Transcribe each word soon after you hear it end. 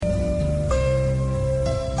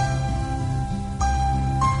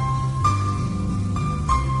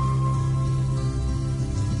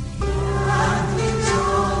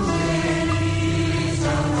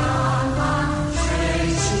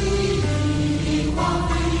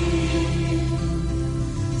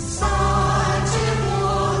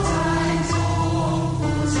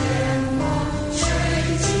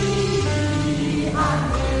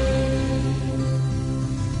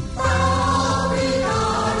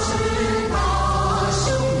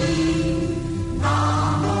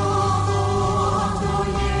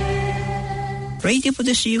Radio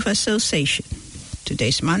Buddhist Youth Association.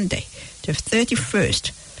 Today's Monday, the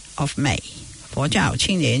 31st of May. 佛教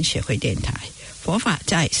青年协会电台佛法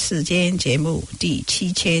在世间节目第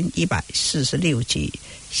7146集，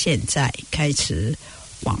现在开始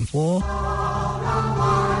广播。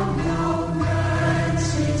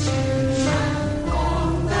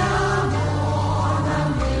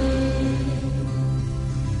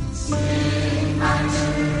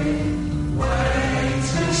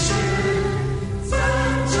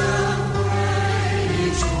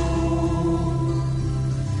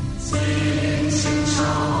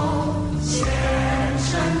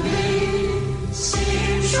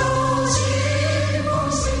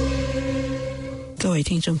各位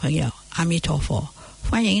听众朋友，阿弥陀佛，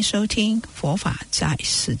欢迎收听佛法在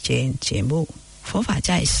世间节目。佛法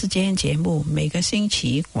在世间节目每个星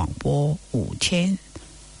期广播5天，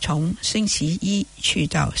从星期一去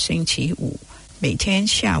到星期五，每天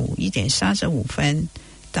下午1点35分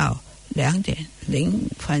到2点05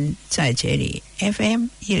分，在这里 FM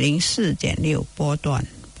 104.6波段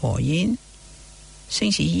播音。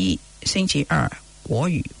星期一、星期二国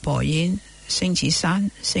语播音，星期三、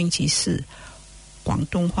星期四广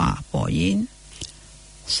东话播音，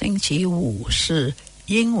星期五是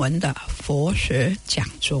英文的佛学讲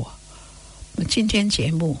座。今天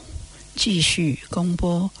节目继续公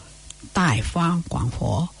播大方广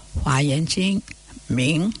佛华严经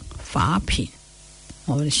明法品。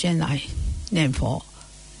我们先来念佛：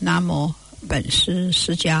南无本师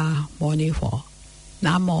释迦牟尼佛，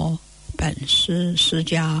南无本师释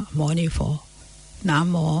迦牟尼佛，南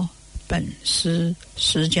无本师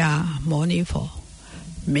释迦牟尼佛。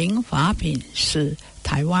明法品是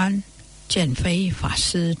台湾建飞法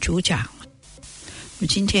师主讲。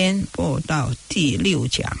今天播到第6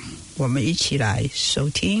讲，我们一起来收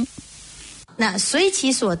听。那随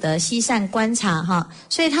其所得悉善观察哈，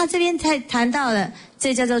所以他这边才谈到了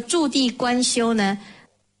这叫做驻地观修呢。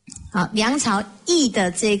好，梁朝义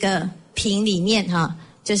的这个品里面哈，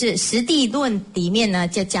就是实地论里面呢，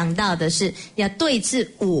就讲到的是要对治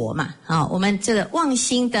我嘛。好，我们这个妄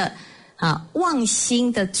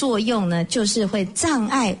心的作用呢，就是会障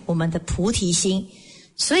碍我们的菩提心。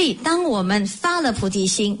所以当我们发了菩提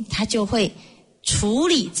心，它就会处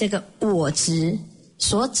理这个我执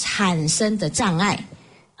所产生的障碍。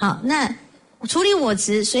好，那处理我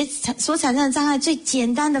执所产生的障碍，最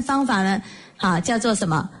简单的方法呢，叫做什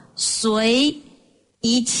么？随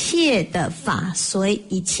一切的法，随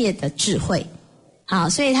一切的智慧。好，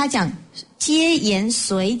所以他讲皆言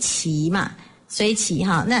随其嘛。随其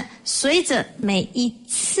哈，那随着每一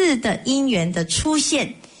次的因缘的出现，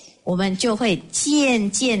我们就会渐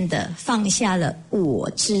渐的放下了我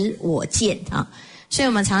知我见啊。所以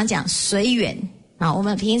我们常常讲随缘啊，我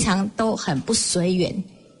们平常都很不随缘，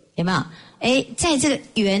有没有？在这个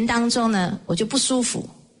缘当中呢，我就不舒服，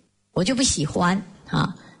我就不喜欢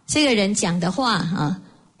啊。这个人讲的话啊，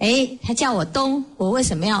他叫我东，我为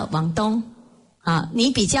什么要往东？啊，你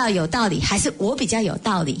比较有道理，还是我比较有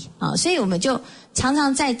道理啊？所以我们就常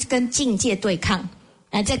常在跟境界对抗，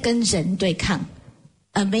在跟人对抗，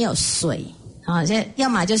没有随啊。这要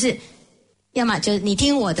么就是你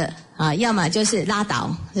听我的啊，要么就是拉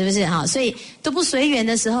倒，是不是哈？所以都不随缘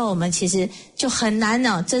的时候，我们其实就很难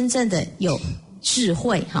真正的有智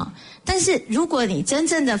慧哈。但是如果你真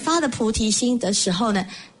正的发了菩提心的时候呢，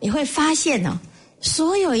你会发现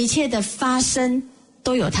所有一切的发生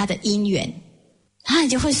都有它的因缘。你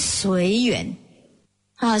就会随缘，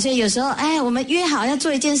所以有时候，我们约好要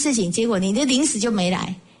做一件事情，结果你的临时就没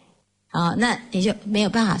来，那你就没有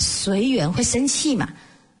办法随缘，会生气嘛。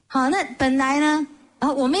好，那本来呢，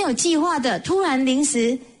我没有计划的，突然临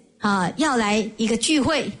时要来一个聚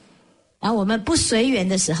会，然后我们不随缘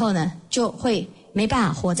的时候呢，就会没办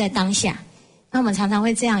法活在当下。那我们常常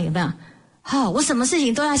会这样，有没有？我什么事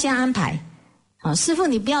情都要先安排。好，师父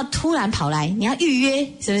你不要突然跑来，你要预约，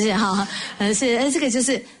是不是？是，这个就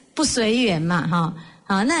是不随缘嘛，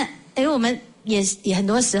好，那我们也很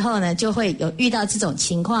多时候呢，就会有遇到这种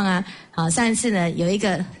情况啊。好，上一次呢，有一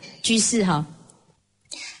个居士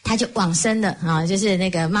他就往生了啊，就是那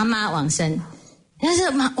个妈妈往生，但是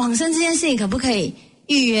往生这件事情可不可以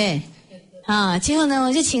预约啊？结果呢，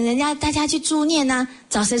我就请大家去助念啊，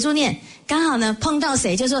找谁助念？刚好呢碰到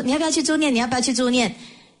谁，就说你要不要去助念？你要不要去助念？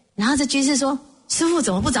然后这居士说：“师父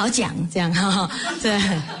怎么不早讲？这样对，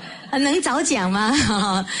能早讲吗？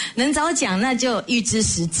能早讲那就预知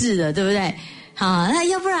时至了，对不对？好，那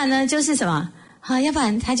要不然呢，就是什么？要不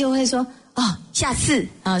然他就会说下次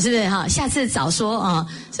是不是？下次早说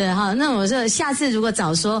是那我说下次如果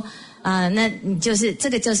早说那你就是这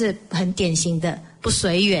个就是很典型的不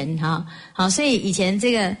随缘好，所以以前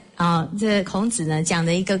这个孔子呢讲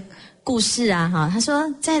的一个故事啊，哈，他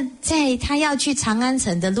说在他要去长安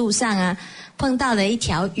城的路上啊，碰到了一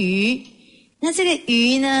条鱼。那这个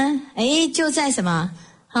鱼呢，就在什么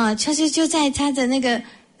啊？就在他的那个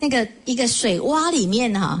一个水洼里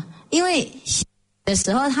面哈。因为的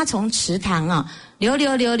时候，他从池塘啊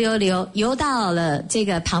游到了这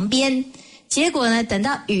个旁边。结果呢，等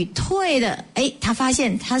到雨退了，他发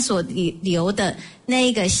现他所流的那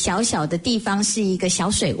一个小小的地方是一个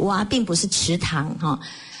小水洼，并不是池塘哈。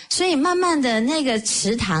所以慢慢的那个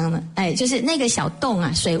池塘呢，就是那个小洞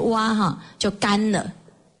啊，水洼哈就干了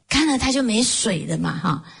他就没水了嘛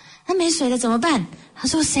哈。那没水了怎么办？他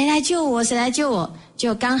说谁来救我？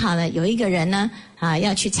就刚好呢有一个人呢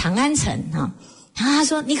要去长安城哈。然后他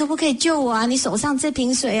说你可不可以救我啊？你手上这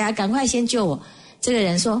瓶水啊，赶快先救我。这个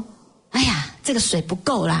人说哎呀，这个水不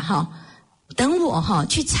够啦哈，等我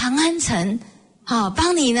去长安城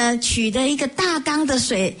帮你呢取得一个大缸的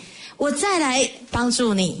水，我再来帮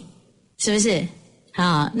助你，是不是？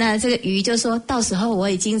那这个鱼就说到时候我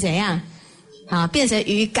已经怎样变成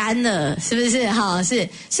鱼干了，是不是？是，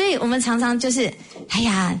所以我们常常就是哎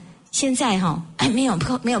呀，现在没有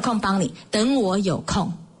空帮你，等我有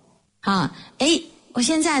空我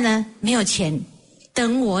现在呢没有钱，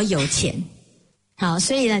等我有钱。好，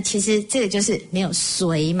所以呢，其实这个就是没有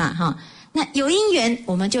随嘛，那有因缘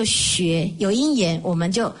我们就学，有因缘我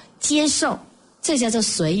们就接受，这叫做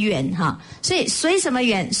随缘哈。所以随什么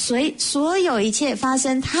缘？随所有一切发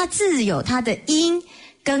生，它自有它的因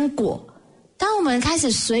跟果。当我们开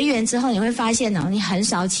始随缘之后，你会发现你很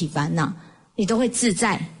少起烦恼，你都会自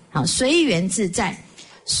在。好，随缘自在，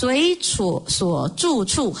随所住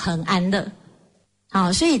处恒安乐。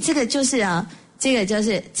好，所以这个就是这个就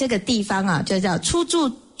是这个地方啊，就叫初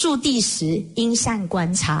住地时应善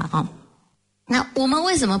观察哈。那我们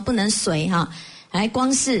为什么不能随哈？来，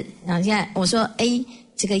光是现在我说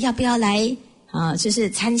这个要不要来就是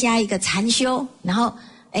参加一个禅修，然后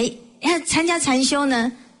要参加禅修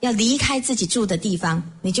呢，要离开自己住的地方，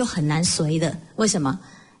你就很难随的。为什么？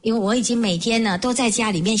因为我已经每天呢都在家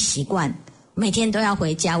里面习惯，每天都要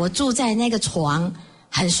回家，我住在那个床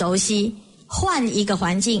很熟悉，换一个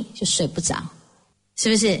环境就睡不着。是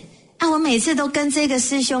不是？我每次都跟这个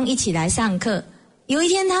师兄一起来上课，有一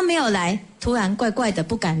天他没有来，突然怪怪的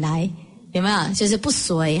不敢来，有没有？就是不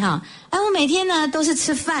随哈。我每天呢都是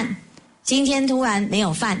吃饭，今天突然没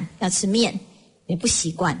有饭，要吃面，也不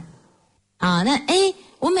习惯那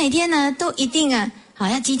我每天呢都一定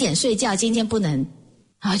要几点睡觉，今天不能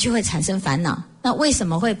就会产生烦恼。那为什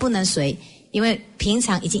么会不能随？因为平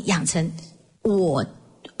常已经养成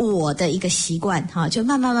我的一个习惯就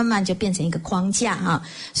慢慢就变成一个框架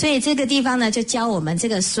所以这个地方呢就教我们这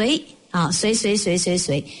个随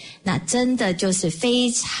那真的就是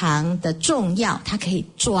非常的重要，它可以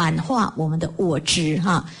转化我们的我执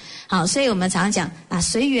好，所以我们常常讲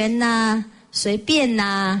随缘啦，随便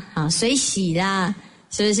啦随喜啦，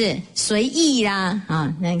是不是？随意啦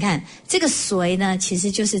那你看这个随呢，其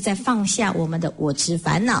实就是在放下我们的我执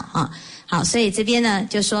烦恼好，所以这边呢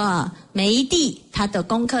就说每一地它的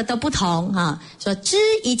功课都不同说知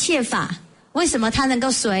一切法，为什么它能够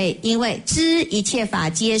随？因为知一切法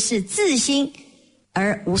皆是自心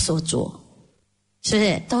而无所着，是不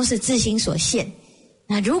是？都是自心所现。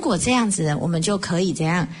那如果这样子呢，我们就可以怎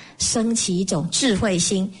样升起一种智慧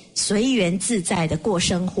心，随缘自在的过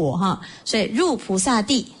生活所以入菩萨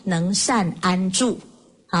地能善安住。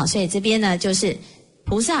好，所以这边呢就是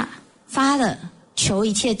菩萨发了求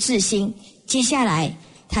一切智心，接下来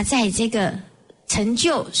他在这个成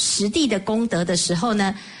就实地的功德的时候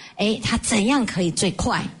呢，他怎样可以最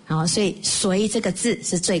快？好，所以随这个字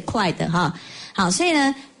是最快的好，所以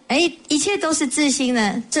呢一切都是自心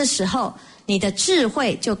呢，这时候你的智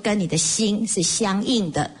慧就跟你的心是相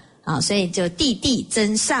应的所以就地地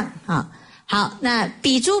增上好，那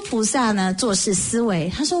比诸菩萨呢做事思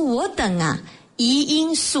维，他说我等宜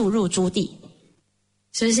应速入诸地，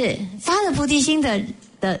是不是？发了菩提心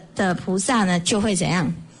的菩萨呢，就会怎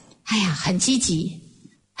样？很积极，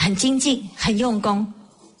很精进，很用功。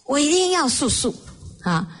我一定要速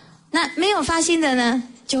那没有发心的呢，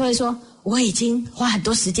就会说我已经花很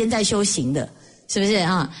多时间在修行了，是不是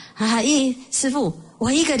师父，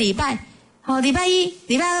我一个礼拜，礼拜一、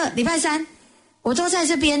礼拜二、礼拜三，我都在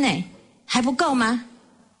这边呢，还不够吗？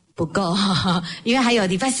不够因为还有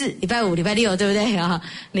礼拜四、礼拜五、礼拜六，对不对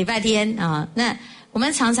礼拜天那我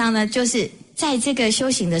们常常呢，就是在这个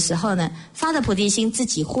修行的时候呢，发的菩提心自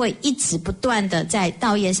己会一直不断的在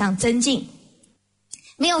道业上增进。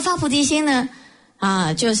没有发菩提心呢，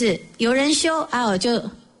就是有人修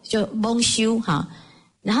就蒙修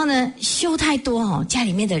然后呢修太多家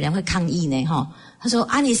里面的人会抗议呢他说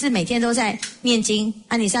你是每天都在念经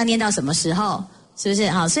你是要念到什么时候？是不是？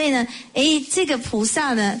好，所以呢，这个菩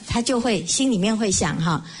萨呢，他就会心里面会想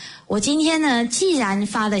哈，我今天呢，既然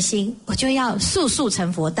发了心，我就要速速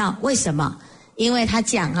成佛道。为什么？因为他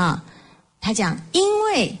讲，因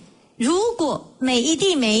为如果每一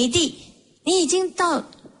地你已经到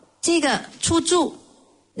这个初住，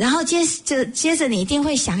然后接着你一定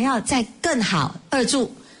会想要再更好，二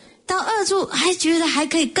住，到二住还觉得还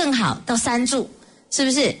可以更好，到三住，是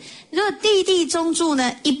不是？如果地中住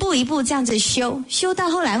呢，一步一步这样子修到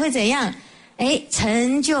后来会怎样？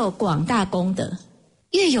成就广大功德，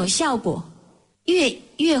越有效果，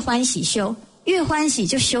越欢喜修，越欢喜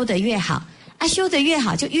就修得越好啊，修得越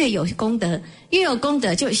好就越有功德，越有功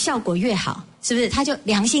德就效果越好，是不是？它就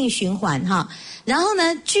良性循环哈。然后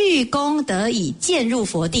呢，具功德以渐入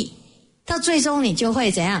佛地，到最终你就会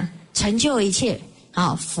怎样？成就一切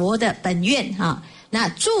好佛的本愿哈。那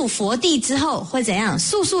住佛地之后会怎样？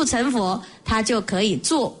速速成佛，他就可以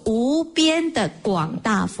做无边的广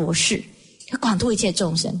大佛事，广度一切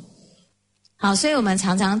众生。好，所以我们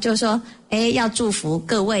常常就说，要祝福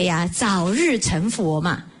各位啊，早日成佛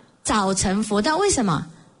嘛，早成佛道。为什么？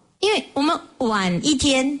因为我们晚一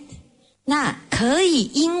天，那可以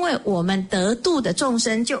因为我们得度的众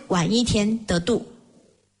生就晚一天得度。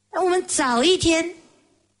那我们早一天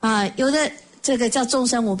啊，有的这个叫众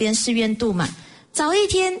生无边誓愿度嘛。早一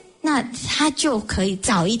天，那他就可以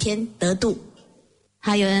早一天得度。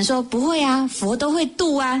有人说不会啊，佛都会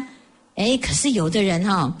度啊。可是有的人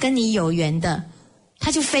跟你有缘的，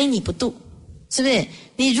他就非你不度，是不是？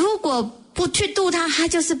你如果不去度他，他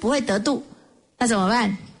就是不会得度，那怎么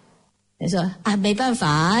办？你说没办法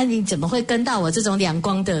啊，你怎么会跟到我这种两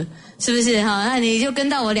光的，是不是？那你就跟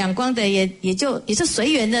到我两光的，也就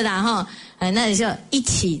随缘的啦那你就一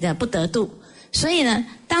起的不得度。所以呢，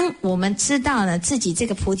当我们知道呢自己这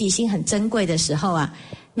个菩提心很珍贵的时候啊，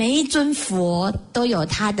每一尊佛都有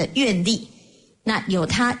他的愿力，那有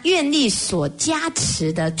他愿力所加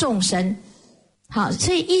持的众生。好，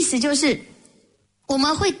所以意思就是我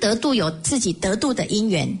们会得度，有自己得度的因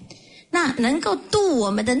缘。那能够度我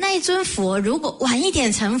们的那一尊佛，如果晚一点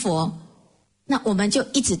成佛，那我们就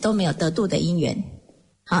一直都没有得度的因缘。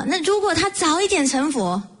好，那如果他早一点成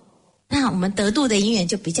佛，那我们得度的因缘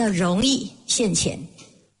就比较容易现前。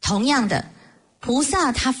同样的，菩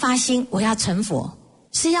萨他发心我要成佛，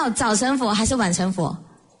是要早成佛还是晚成佛？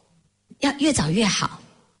要越早越好。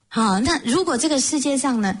好，那如果这个世界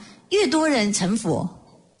上呢，越多人成佛，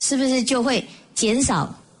是不是就会减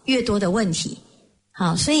少越多的问题？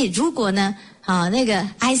好，所以如果呢，那个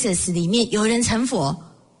ISIS 里面有人成佛，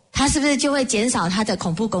他是不是就会减少他的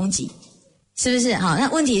恐怖攻击？是不是？好，那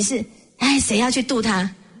问题是，谁要去度他？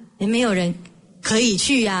也没有人可以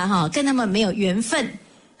去啊，跟他们没有缘分。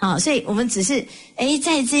好，所以我们只是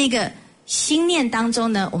在这个心念当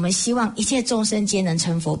中呢，我们希望一切众生皆能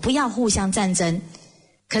成佛，不要互相战争。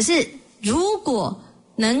可是如果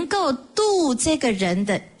能够度这个人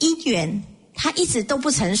的因缘，他一直都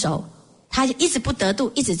不成熟，他一直不得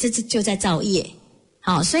度，一直就在造业。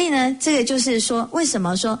好，所以呢，这个就是说，为什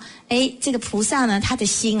么说这个菩萨呢，他的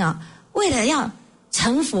心为了要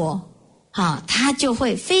成佛，他就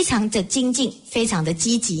会非常的精进，非常的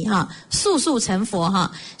积极速速成佛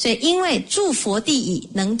所以因为住佛地已，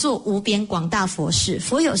能做无边广大佛事。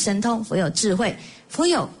佛有神通，佛有智慧，佛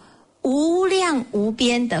有无量无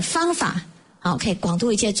边的方法，可以广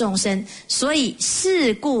度一切众生。所以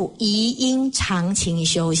是故宜应常勤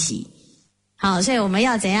修习。好，所以我们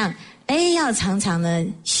要怎样？要常常呢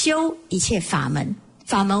修一切法门，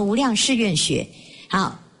法门无量誓愿学。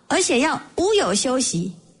好，而且要无有修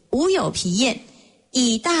习，无有疲厌，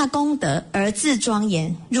以大功德而自庄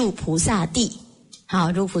严，入菩萨地。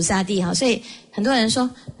好，入菩萨地。好，所以很多人说，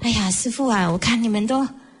师父啊，我看你们都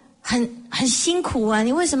很辛苦啊，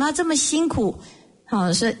你为什么要这么辛苦？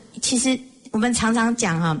好，所以其实我们常常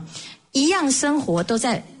讲一样生活都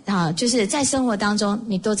在就是在生活当中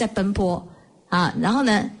你都在奔波然后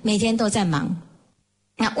呢每天都在忙，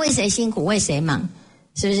那为谁辛苦为谁忙，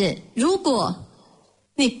是不是？如果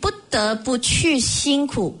你不得不去辛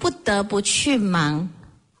苦，不得不去忙，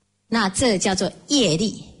那这叫做业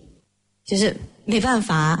力，就是没办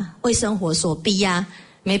法为生活所逼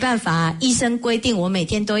没办法医生规定我每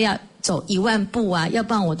天都要走1万步要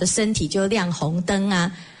不然我的身体就亮红灯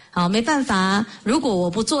好，没办法如果我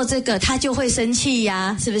不做这个他就会生气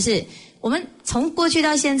是不是？我们从过去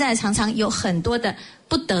到现在常常有很多的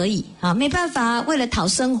不得已没办法为了讨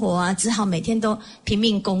生活只好每天都拼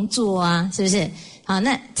命工作是不是？好，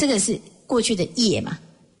那这个是过去的业嘛。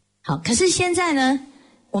好，可是现在呢，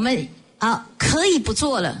我们可以不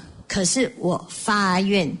做了，可是我发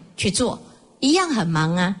愿去做，一样很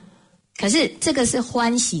忙可是这个是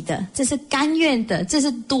欢喜的，这是甘愿的，这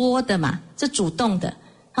是多的嘛，这主动的。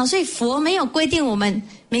好，所以佛没有规定我们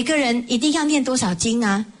每个人一定要念多少经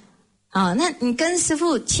啊。好，那你跟师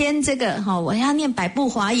父签这个，我要念100部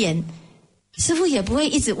华严，师父也不会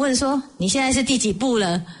一直问说你现在是第几部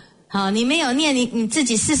了。好，你没有念，你自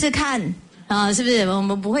己试试看啊，是不是？我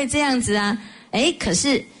们不会这样子啊。可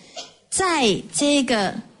是在这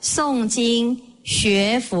个诵经、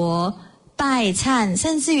学佛、拜忏，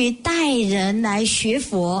甚至于带人来学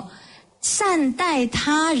佛、善待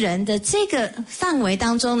他人的这个范围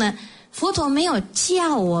当中呢，佛陀没有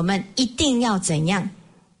叫我们一定要怎样，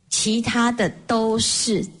其他的都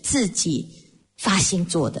是自己发心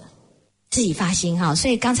做的，自己发心哈。所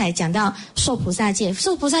以刚才讲到受菩萨戒，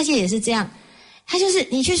受菩萨戒也是这样，它就是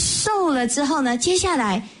你去受了之后呢，接下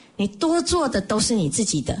来你多做的都是你自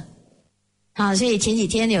己的。好，所以前几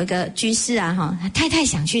天有一个居士啊，太太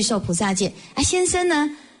想去受菩萨戒，先生呢，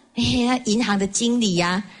他银行的经理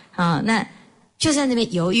呀，那就在那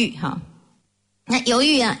边犹豫哈，那犹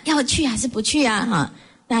豫啊，要去还是不去啊？哈，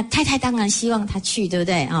那太太当然希望他去，对不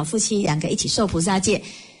对啊？夫妻两个一起受菩萨戒，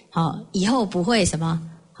好，以后不会什么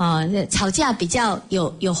吵架比较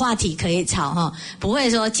有话题可以吵哈，不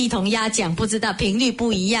会说鸡同鸭讲，不知道频率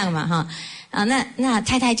不一样嘛哈那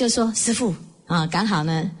太太就说师父啊，刚好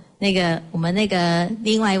呢。我们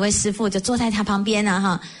另外一位师父就坐在他旁边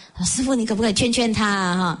啊师父你可不可以劝劝他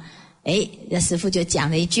啊那师父就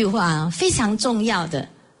讲了一句话非常重要的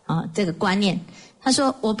这个观念，他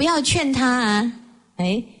说我不要劝他啊，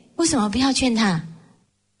为什么不要劝他？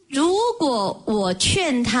如果我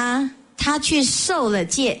劝他，他去受了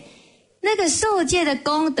戒，那个受戒的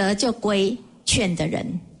功德就归劝的人；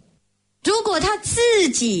如果他自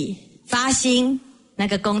己发心，那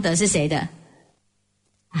个功德是谁的？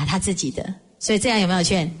他自己的。所以这样有没有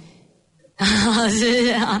劝？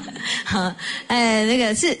是啊，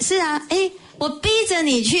是啊，我逼着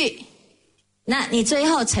你去，那你最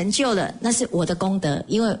后成就了，那是我的功德，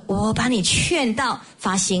因为我把你劝到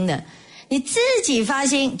发心了。你自己发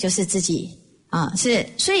心就是自己是，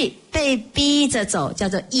所以被逼着走叫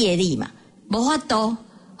做业力嘛，没法度。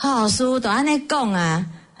师父都按那讲啊，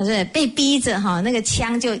是被逼着那个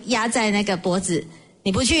枪就压在那个脖子，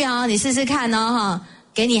你不去你试试看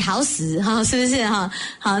给你好死是不是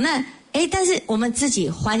好，那但是我们自己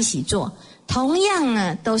欢喜做，同样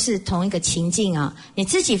呢都是同一个情境你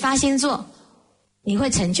自己发心做，你会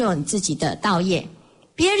成就你自己的道业；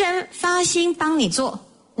别人发心帮你做，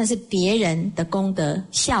那是别人的功德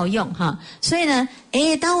效用所以呢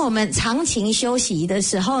当我们常勤修习的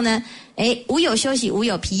时候呢无有修习无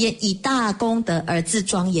有疲厌，以大功德而自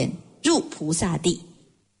庄严，入菩萨地，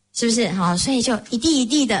是不是所以就一地一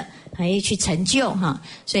地的去成就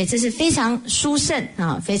所以这是非常殊胜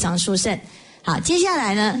非常殊胜。好，接下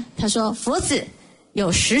来呢他说佛子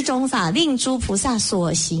有10种法令诸菩萨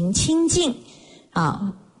所行清净。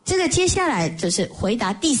这个接下来就是回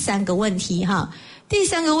答第3个问题第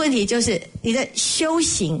3个问题就是你的修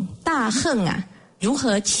行大恨如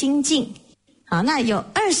何清净。好，那有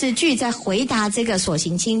20句在回答这个所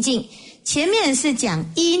行清净，前面是讲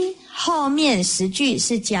因，后面10句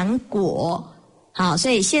是讲果。好，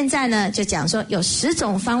所以现在呢就讲说有10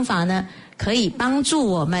种方法呢可以帮助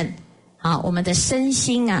我们我们的身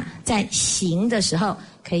心在行的时候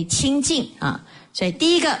可以清净所以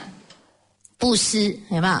第一个布施，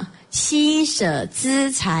有没有？惜舍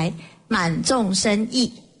资财，满众生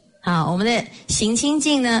意。我们的行清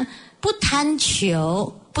净呢不贪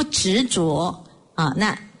求，不执着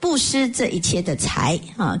那布施这一切的财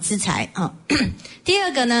资财第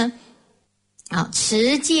二个呢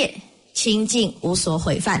持戒清净，无所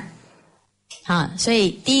毁犯。所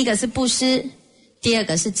以第一个是布施，第二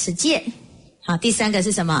个是持戒，第3个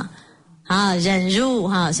是什么？忍辱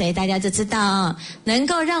所以大家就知道能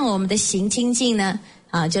够让我们的行清净呢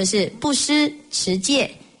就是布施、持戒，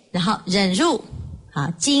然后忍辱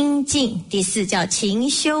精进，第4叫勤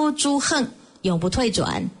修诸恨，永不退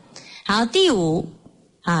转。好，第5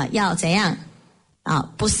要怎样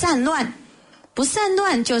不散乱。不散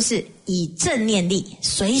乱就是以正念力，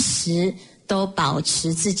随时都保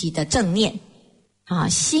持自己的正念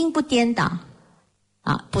心不颠倒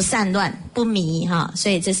不散乱，不迷所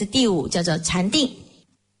以这是第5，叫做禅定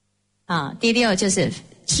第6就是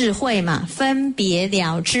智慧嘛，分别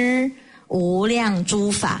了知无量诸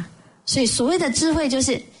法。所以所谓的智慧就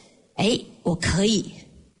是我可以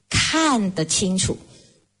看得清楚，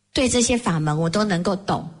对这些法门我都能够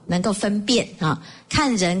懂，能够分辨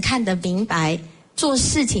看人看得明白，做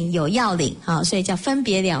事情有要领所以叫分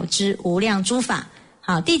别了知无量诸法。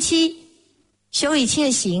好，第7修一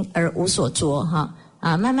切行而无所着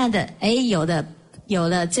慢慢的有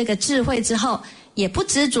了这个智慧之后也不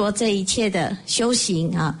执着这一切的修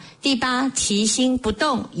行啊。第8，其心不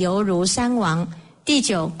动，犹如山王。第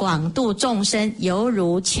9，广度众生，犹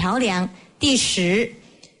如桥梁。第10，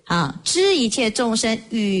知一切众生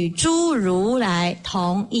与诸如来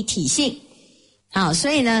同一体性。好，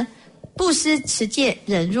所以呢，布施、持戒、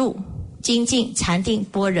忍辱、精进、禅定、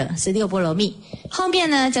般若是6波罗蜜。后面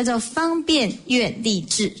呢叫做方便愿力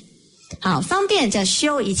智。好，方便叫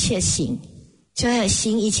修一切行，就是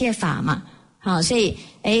行一切法嘛。好，所以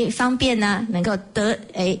方便呢能够得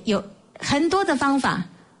有很多的方法，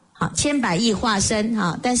好，千百亿化身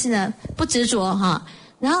哈，但是呢不执着哈。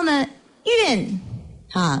然后呢愿，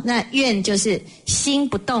好，那愿就是心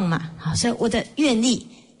不动嘛。好，所以我的愿力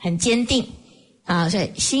很坚定啊，所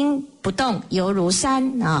以心不动犹如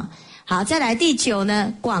山啊。好，再来第9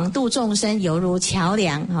呢，广度众生犹如桥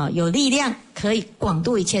梁哈，有力量可以广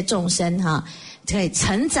度一切众生哈，可以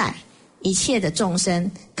承载一切的众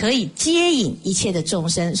生，可以接引一切的众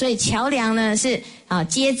生。所以桥梁呢是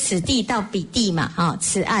接此地到彼地嘛，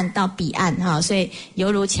此岸到彼岸所以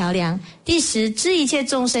犹如桥梁。第10，知一切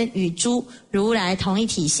众生与诸如来同一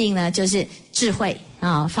体性呢，就是智慧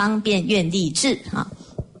方便愿力智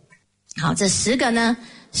好，这10个呢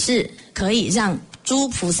是可以让诸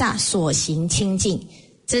菩萨所行清净，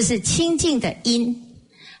这是清净的因。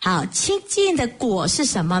好，清净的果是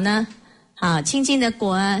什么呢？好，清净的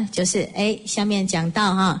果呢，就是下面讲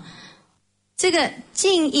到这个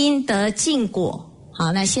净因得净果。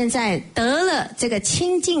好，那现在得了这个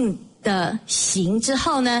清净的行之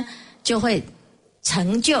后呢，就会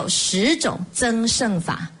成就10种增胜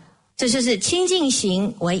法。这就是清净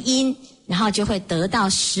行为因，然后就会得到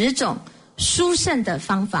10种殊胜的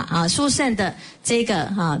方法殊胜的这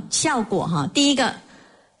个效果第一个，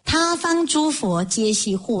他方诸佛皆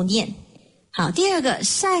悉护念。好，第2个，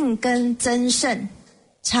善根增胜，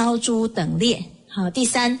超诸等列。好，第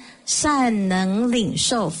3，善能领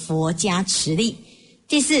受佛加持力。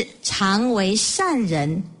第4，常为善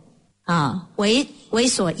人为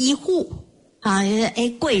所依护就是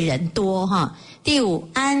贵人多第5，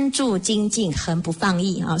安住精进，恒不放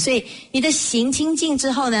逸所以你的行清净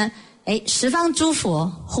之后呢十方诸佛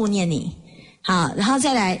护念你。好，然后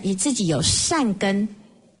再来你自己有善根。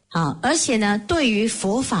好，而且呢对于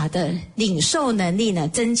佛法的领受能力呢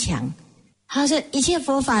增强。好，这一切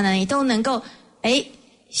佛法呢你都能够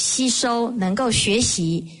吸收，能够学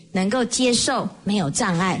习，能够接受，没有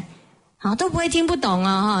障碍。好，都不会听不懂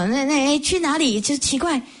那去哪里就奇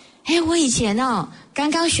怪，我以前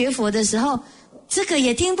刚刚学佛的时候，这个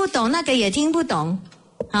也听不懂，那个也听不懂。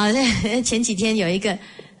好，前几天有一个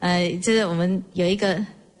就是我们有一个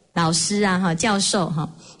老师教授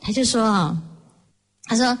他就说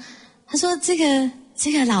他说这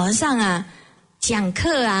个老和尚讲课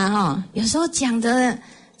有时候讲的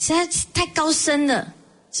实在太高深了，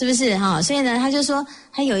是不是所以呢他就说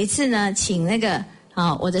他有一次呢请那个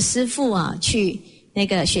我的师父去那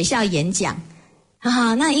个学校演讲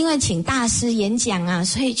那因为请大师演讲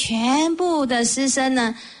所以全部的师生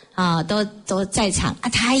呢都在场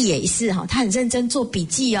他也是他很认真做笔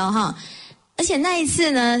记而且那一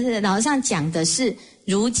次呢老和尚讲的是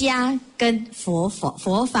儒家跟佛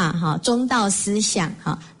法中道思想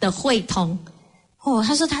的汇通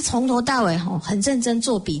他说他从头到尾很认真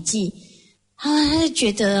做笔记他就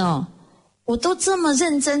觉得我都这么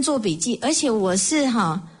认真做笔记，而且我是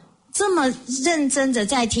这么认真的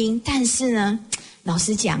在听，但是呢老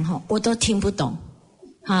实讲我都听不懂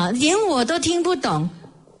连我都听不懂，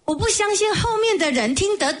我不相信后面的人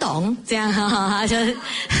听得懂，这样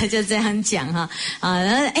就这样讲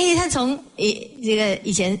然后他从这个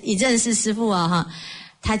以前一认识师父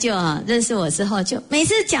他就认识我之后，就每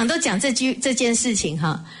次讲都讲这件事情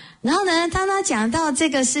然后呢当他讲到这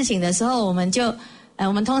个事情的时候，我们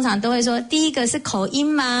通常都会说，第一个是口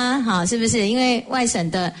音吗是不是？因为外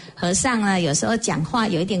省的和尚呢有时候讲话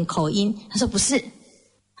有一点口音，他说不是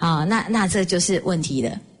那这就是问题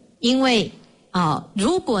了。因为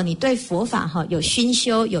如果你对佛法有熏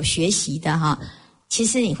修有学习的其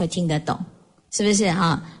实你会听得懂，是不是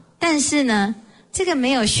但是呢这个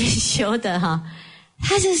没有熏修的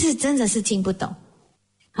他就是真的是听不懂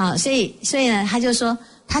所以呢他就说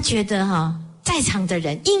他觉得在场的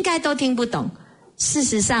人应该都听不懂，事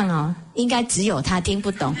实上应该只有他听不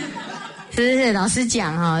懂，是不是？老实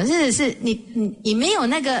讲是你没有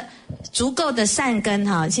那个足够的善根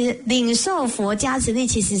其实领受佛加持力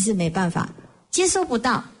其实是没办法接收不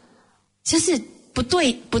到，就是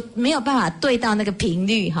没有办法对到那个频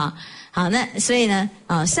率好，那所以呢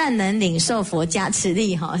善能领受佛加持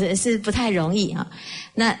力是不太容易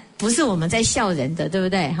那不是我们在笑人的，对不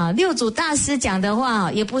对六祖大师讲的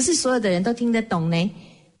话也不是所有的人都听得懂呢，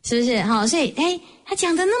是不是所以他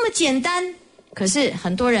讲的那么简单可是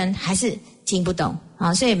很多人还是听不懂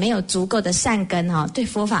啊，所以没有足够的善根啊，对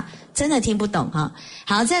佛法真的听不懂啊。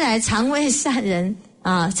好，再来常为善人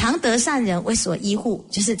啊，常得善人为所依护，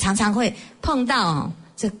就是常常会碰到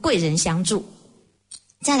这贵人相助。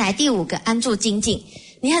再来第5个安住精进，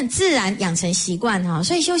你很自然养成习惯哈，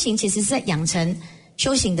所以修行其实是在养成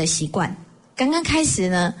修行的习惯。刚刚开始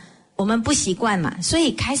呢，我们不习惯嘛，所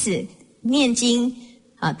以开始念经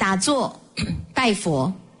啊、打坐、拜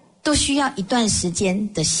佛，都需要一段时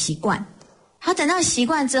间的习惯。好，等到习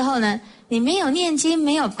惯之后呢，你没有念经，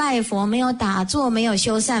没有拜佛，没有打坐，没有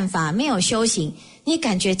修善法，没有修行，你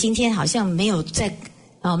感觉今天好像没有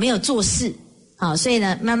没有做事啊，所以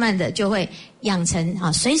呢，慢慢的就会养成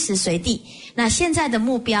啊，随时随地。那现在的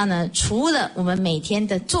目标呢，除了我们每天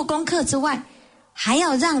的做功课之外，还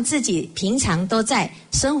要让自己平常都在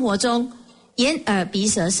生活中眼耳鼻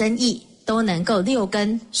舌身意都能够6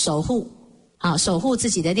根守护，啊，守护自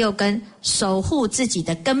己的6根，守护自己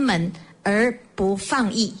的根门而不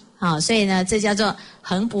放逸啊，所以呢，这叫做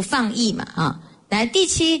恒不放逸嘛啊。来第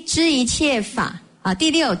7，知一切法啊，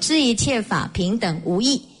第6，知一切法平等无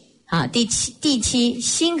异啊，第七，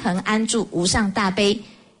心恒安住无上大悲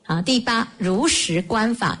啊，第8，如实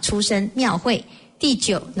观法出生妙慧，第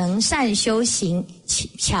9，能善修行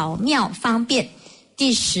巧妙方便，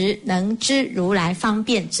第10，能知如来方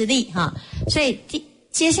便之力哈。所以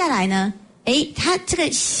接下来呢，他这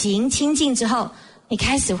个行清净之后，你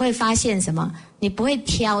开始会发现什么？你不会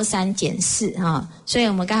挑三拣四哈。所以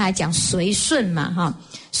我们刚才讲随顺嘛哈，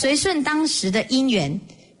随顺当时的因缘。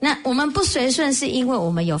那我们不随顺是因为我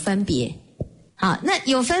们有分别。好，那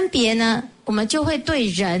有分别呢，我们就会对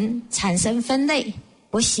人产生分类。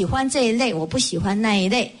我喜欢这一类，我不喜欢那一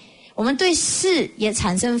类。我们对事也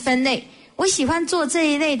产生分类。我喜欢做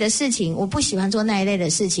这一类的事情，我不喜欢做那一类的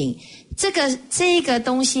事情。这个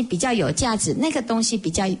东西比较有价值，那个东西比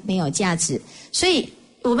较没有价值。所以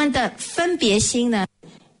我们的分别心呢，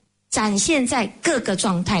展现在各个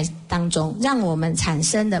状态当中，让我们产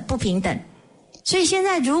生的不平等。所以现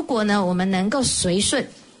在如果呢，我们能够随顺，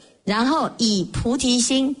然后以菩提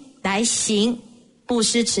心来行布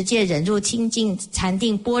施、持戒、忍辱、清净、禅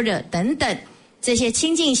定、般若等等这些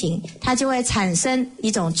清净行，它就会产生一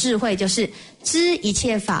种智慧，就是知一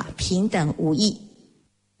切法平等无异。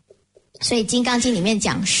所以《金刚经》里面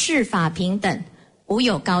讲世法平等，无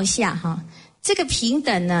有高下哈。这个平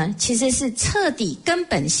等呢，其实是彻底根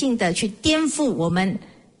本性的去颠覆我们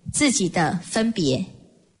自己的分别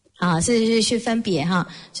啊，是去分别哈。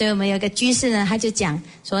所以我们有个居士呢，他就讲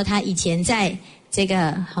说他以前在这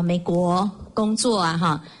个美国工作啊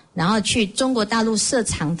哈，然后去中国大陆设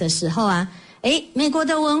厂的时候啊，美国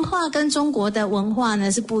的文化跟中国的文化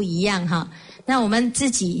呢是不一样哈。那我们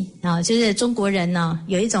自己啊，就是中国人呢，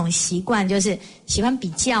有一种习惯，就是喜欢比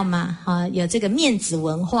较嘛哈，有这个面子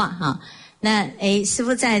文化哈。那师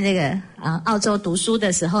父在这个澳洲读书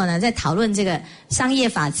的时候呢，在讨论这个商业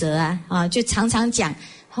法则啊，就常常讲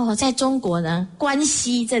在中国呢，关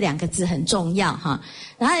系这2个字很重要哈。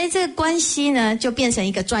然后这个关系呢，就变成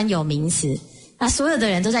一个专有名词，那所有的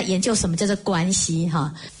人都在研究什么叫做关系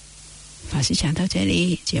哈。法师讲到这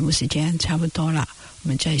里，节目时间差不多了，我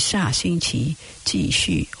们在下星期继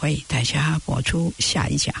续为大家播出下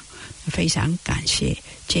一讲。非常感谢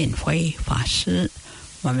建辉法师，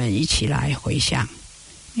我们一起来回向：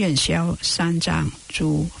愿消三障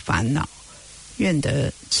诸烦恼，愿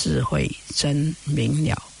得智慧真明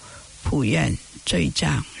了，普愿罪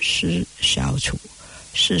障悉消除，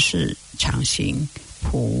世世常行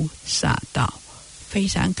菩萨道。非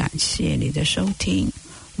常感谢你的收听，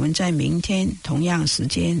我们在明天同样时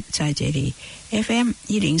间在这里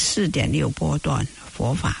FM104.6 波段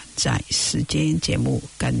佛法在世间节目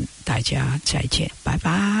跟大家再见，拜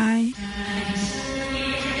拜。